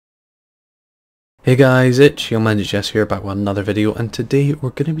Hey guys, it's YoungmindHS here back with another video, and today we're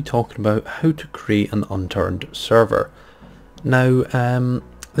going to be talking about how to create an unturned server. Now,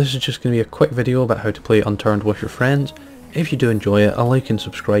 this is just going to be a quick video about how to play Unturned with your friends. If you do enjoy it, a like and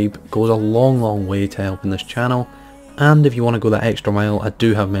subscribe goes a long way to helping this channel, and if you want to go that extra mile, I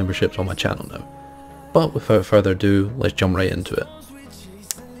do have memberships on my channel now. But without further ado, let's jump right into it.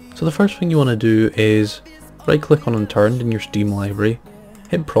 So the first thing you want to do is right click on Unturned in your Steam library,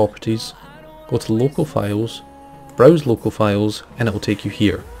 hit Properties, go to Local Files, browse Local Files, and it will take you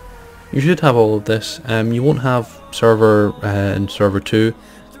here. You should have all of this. You won't have Server and Server 2,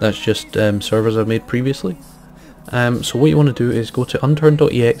 that's just servers I've made previously. So what you want to do is go to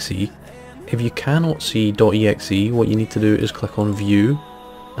unturned.exe. If you cannot see .exe, what you need to do is click on View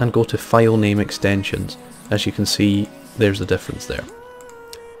and go to File Name Extensions. As you can see, there's a difference there.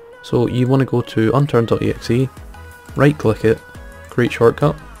 So you want to go to unturned.exe, right click it, create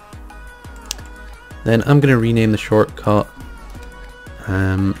shortcut. Then I'm going to rename the shortcut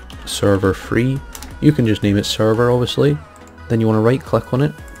server free. You can just name it server obviously. Then you want to right click on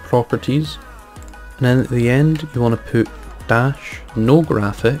it, properties, and then at the end you want to put dash no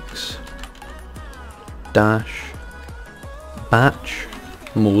graphics dash batch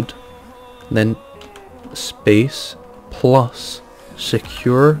mode, then space plus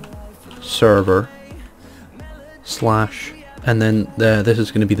secure server slash, and then this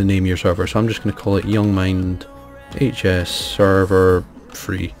is going to be the name of your server, so I'm just going to call it YoungmindHS Server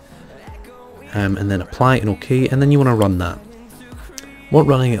Free, and then apply and OK, and then you want to run that. What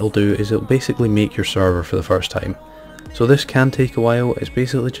running it'll do is it'll basically make your server for the first time. So this can take a while. It's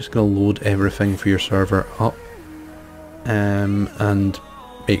basically just going to load everything for your server up and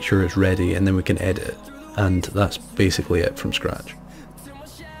make sure it's ready, and then we can edit it, and that's basically it from scratch.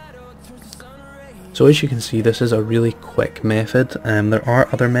 So as you can see, this is a really quick method. There are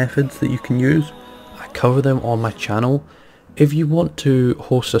other methods that you can use. I cover them on my channel. If you want to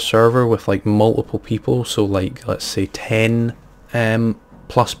host a server with like multiple people, so like let's say 10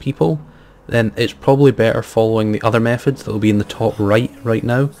 plus people, then it's probably better following the other methods that will be in the top right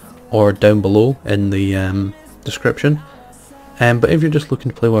now, or down below in the description. But if you're just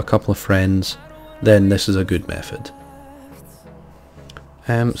looking to play with a couple of friends, then this is a good method.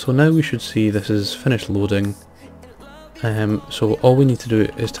 So now we should see this is finished loading. So all we need to do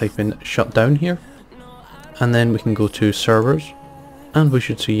is type in shutdown here, and then we can go to servers, and we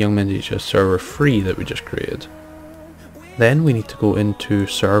should see YoungmindHS Server Free that we just created. Then we need to go into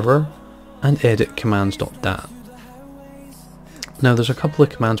server and edit commands.dat. Now there's a couple of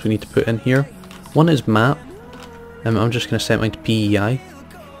commands we need to put in here. One is map. I'm just going to set mine to PEI.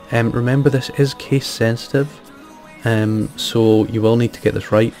 Remember, this is case sensitive. So you will need to get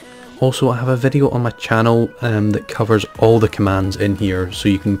this right. Also, I have a video on my channel that covers all the commands in here, so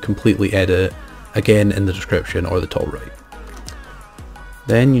you can completely edit it, again in the description or the top right.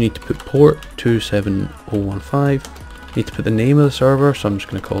 Then you need to put port 27015. You need to put the name of the server, so I'm just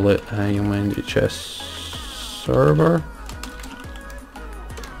going to call it YoungmindHS Server.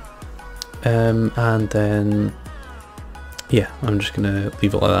 And then, yeah, I'm just going to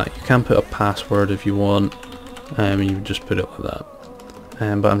leave it like that. You can put a password if you want. You just put it like that,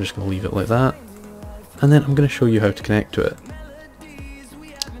 but I'm just going to leave it like that, and then I'm going to show you how to connect to it.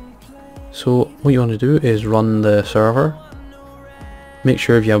 So what you want to do is run the server, make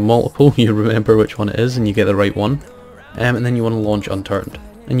sure if you have multiple you remember which one it is and you get the right one, and then you want to launch Unturned,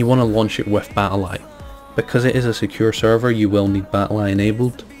 and you want to launch it with BattlEye. Because it is a secure server, you will need BattlEye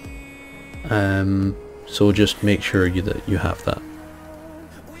enabled, so just make sure that you have that.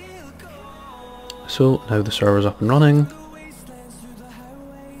 So now the server's up and running.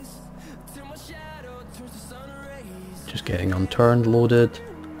 Just getting Unturned loaded.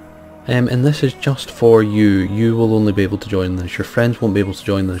 And this is just for you. You will only be able to join this. Your friends won't be able to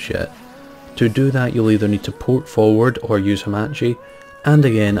join this yet. To do that, you'll either need to port forward or use Hamachi. And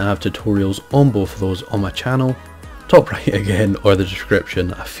again, I have tutorials on both of those on my channel. Top right again, or the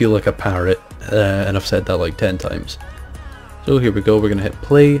description. I feel like a parrot, and I've said that like 10 times. So here we go, we're going to hit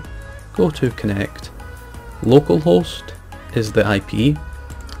play. Go to connect, localhost is the IP,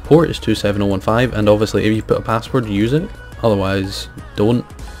 port is 27015, and obviously if you put a password, use it, otherwise don't.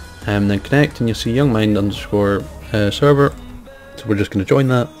 And then connect, and you'll see YoungMind server, so we're just going to join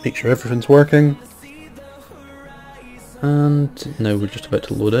that, make sure everything's working, and now we're just about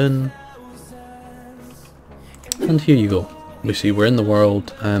to load in, and here you go, we see we're in the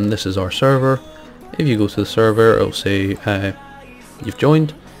world, and this is our server. If you go to the server, it'll say you've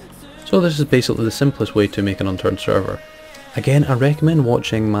joined. So this is basically the simplest way to make an Unturned server. Again, I recommend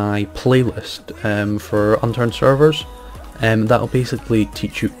watching my playlist for Unturned servers. That'll basically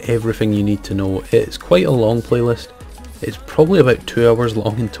teach you everything you need to know. It's quite a long playlist. It's probably about 2 hours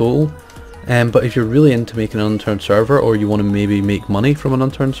long in total. But if you're really into making an Unturned server, or you want to maybe make money from an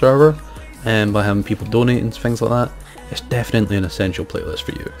Unturned server by having people donate and things like that, it's definitely an essential playlist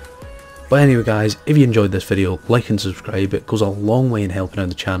for you. But anyway guys, if you enjoyed this video, like and subscribe. It goes a long way in helping out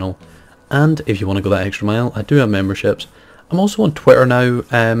the channel. And if you want to go that extra mile, I do have memberships. I'm also on Twitter now,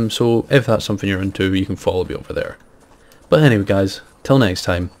 so if that's something you're into, you can follow me over there. But anyway guys, till next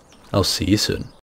time, I'll see you soon.